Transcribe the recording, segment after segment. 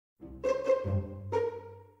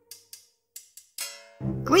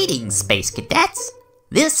Greetings, Space Cadets!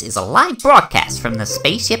 This is a live broadcast from the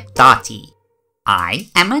spaceship Dottie. I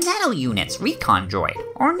am a Nano Unit's recon droid,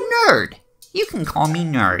 or Nerd. You can call me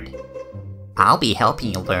Nerd. I'll be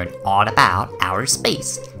helping you learn all about outer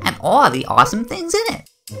space and all the awesome things in it.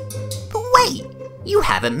 But wait, you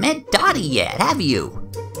haven't met Dottie yet, have you?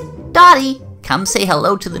 Dottie, come say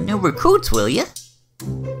hello to the new recruits, will you?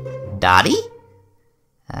 Dottie?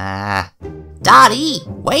 Dottie,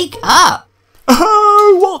 wake up!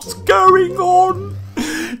 Oh, what's going on?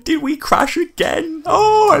 Did we crash again?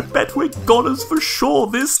 Oh, I bet we're goners for sure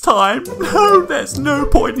this time. No, there's no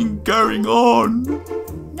point in going on.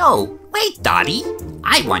 No, wait, Dottie.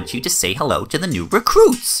 I want you to say hello to the new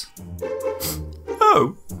recruits.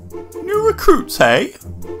 Oh, new recruits, hey?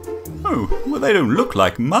 Oh, well, they don't look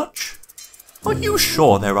like much. Are you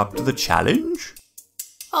sure they're up to the challenge?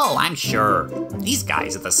 Oh, I'm sure. These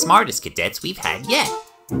guys are the smartest cadets we've had yet.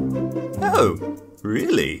 Oh,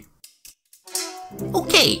 really?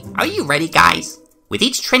 Okay, are you ready, guys? With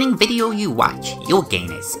each training video you watch, you'll gain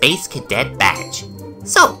a Space Cadet badge.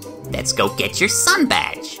 So, let's go get your sun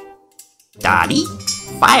badge. Dottie,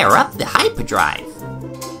 fire up the hyperdrive.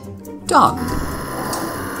 Done.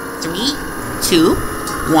 3, 2,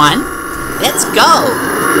 1, let's go!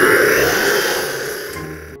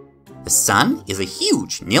 The sun is a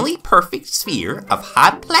huge, nearly perfect sphere of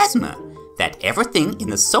hot plasma that everything in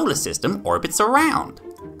the solar system orbits around.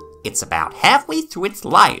 It's about halfway through its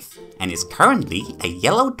life and is currently a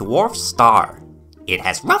yellow dwarf star. It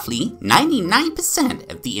has roughly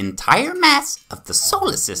 99% of the entire mass of the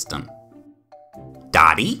solar system.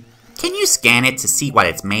 Dottie, can you scan it to see what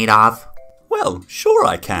it's made of? Well, sure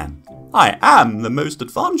I can. I am the most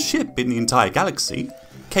advanced ship in the entire galaxy,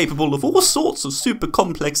 capable of all sorts of super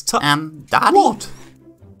complex Dottie? What?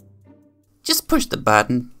 Just push the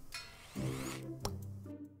button.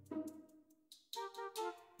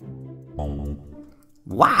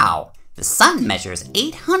 Wow, the sun measures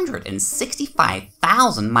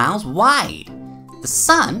 865,000 miles wide. The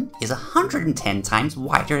sun is 110 times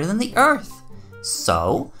wider than the Earth.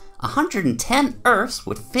 So, 110 Earths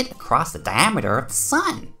would fit across the diameter of the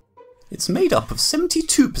sun. It's made up of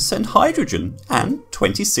 72% hydrogen and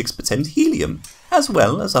 26% helium, as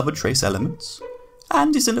well as other trace elements,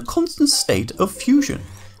 and is in a constant state of fusion,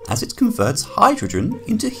 as it converts hydrogen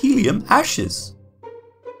into helium ashes.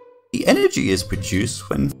 The energy is produced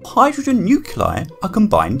when hydrogen nuclei are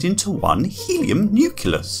combined into one helium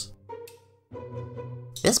nucleus.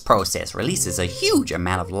 This process releases a huge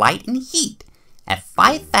amount of light and heat at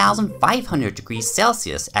 5,500 degrees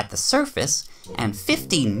Celsius at the surface and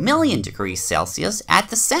 15 million degrees Celsius at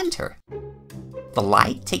the center. The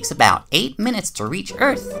light takes about 8 minutes to reach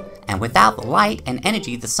Earth, and without the light and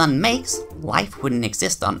energy the sun makes, life wouldn't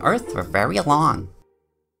exist on Earth for very long.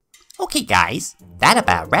 Okay guys, that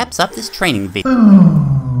about wraps up this training video.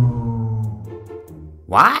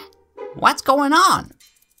 What? What's going on?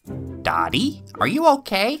 Dottie, are you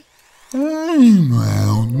okay? I'm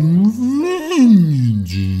out of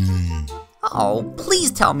energy. Oh, please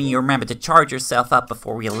tell me you remembered to charge yourself up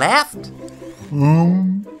before we left.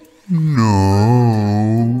 No.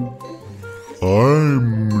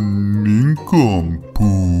 I'm a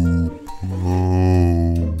nincompoop.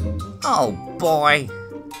 Oh boy.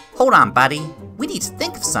 Hold on, buddy. We need to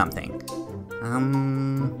think of something.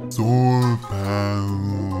 Solar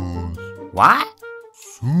panels. What?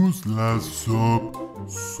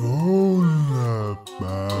 Solar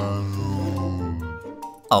panels.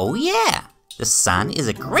 Oh yeah! The sun is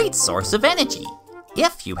a great source of energy,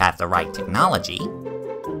 if you have the right technology.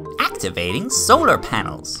 Activating solar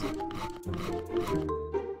panels.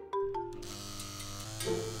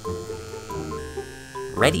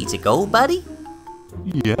 Ready to go, buddy?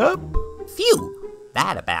 Yep. Phew!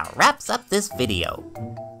 That about wraps up this video.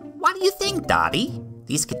 What do you think, Dottie?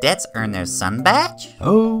 These cadets earn their sun badge?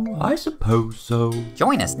 Oh, I suppose so.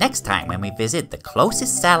 Join us next time when we visit the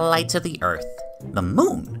closest satellite to the Earth, the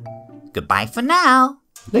Moon. Goodbye for now.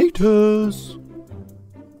 Laters.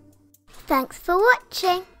 Thanks for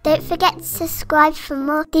watching. Don't forget to subscribe for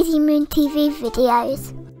more Dizzy Moon TV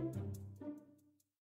videos.